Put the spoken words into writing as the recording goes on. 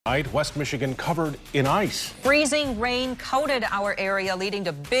tonight, West Michigan covered in ice. Freezing rain coated our area, leading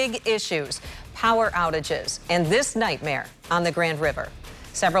to big issues, power outages, and this nightmare on the Grand River.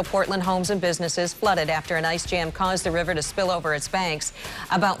 Several Portland homes and businesses flooded after an ice jam caused the river to spill over its banks.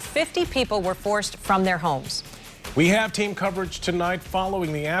 About 50 people were forced from their homes. We have team coverage tonight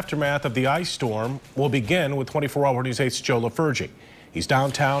following the aftermath of the ice storm. We'll begin with 24-hour News 8's Joe LaFurgey. He's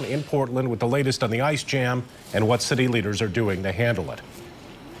downtown in Portland with the latest on the ice jam and what city leaders are doing to handle it.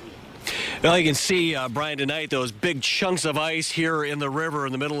 Well, you can see, Brian, tonight, those big chunks of ice here in the river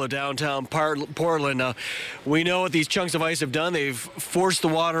in the middle of downtown Portland. We know what these chunks of ice have done. They've forced the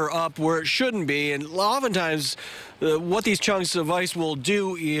water up where it shouldn't be. And oftentimes, what these chunks of ice will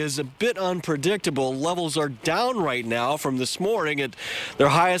do is a bit unpredictable. Levels are down right now from this morning at their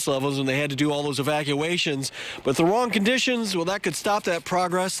highest levels when they had to do all those evacuations. But the wrong conditions, well, that could stop that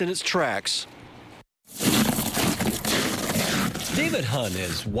progress in its tracks. David Hunn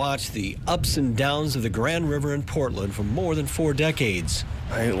has watched the ups and downs of the Grand River in Portland for more than 4 decades.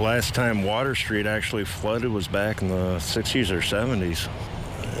 I think last time Water Street actually flooded was back in the 60s or 70s.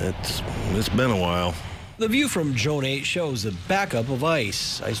 It's been a while. The view from Zone 8 shows the backup of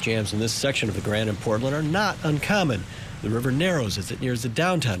ice. Ice jams in this section of the Grand in Portland are not uncommon. The river narrows as it nears the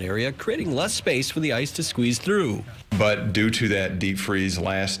downtown area, creating less space for the ice to squeeze through. But due to that deep freeze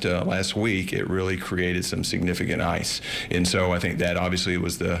last week, it really created some significant ice. And so I think that obviously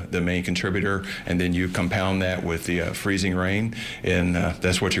was the main contributor. And then you compound that with the freezing rain, and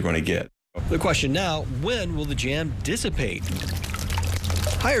that's what you're going to get. The question now, when will the jam dissipate?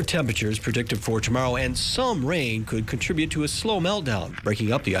 Higher temperatures predicted for tomorrow and some rain could contribute to a slow meltdown,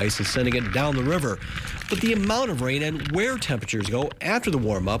 breaking up the ice and sending it down the river. But the amount of rain and where temperatures go after the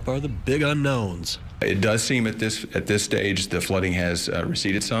warm-up are the big unknowns. It does seem at this stage the flooding has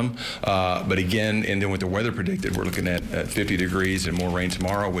receded some, but again, and then with the weather predicted, we're looking at 50 degrees and more rain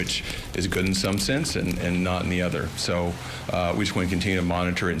tomorrow, which is good in some sense and not in the other. So we just want to continue to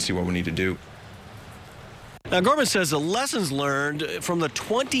monitor it and see what we need to do. Now, Gorman says the lessons learned from the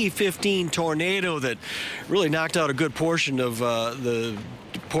 2015 tornado that really knocked out a good portion of the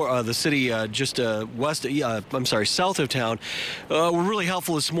city just south of town were really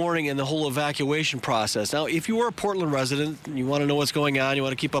helpful this morning in the whole evacuation process. Now, if you are a Portland resident and you want to know what's going on, you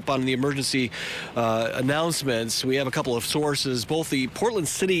want to keep up on the emergency announcements, we have a couple of sources. Both the Portland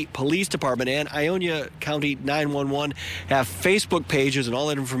City Police Department and Ionia County 911 have Facebook pages, and all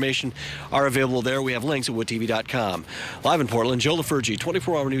that information are available there. We have links at woodtv.com. Live in Portland, Joe LaFurgey,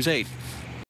 24-hour News 8.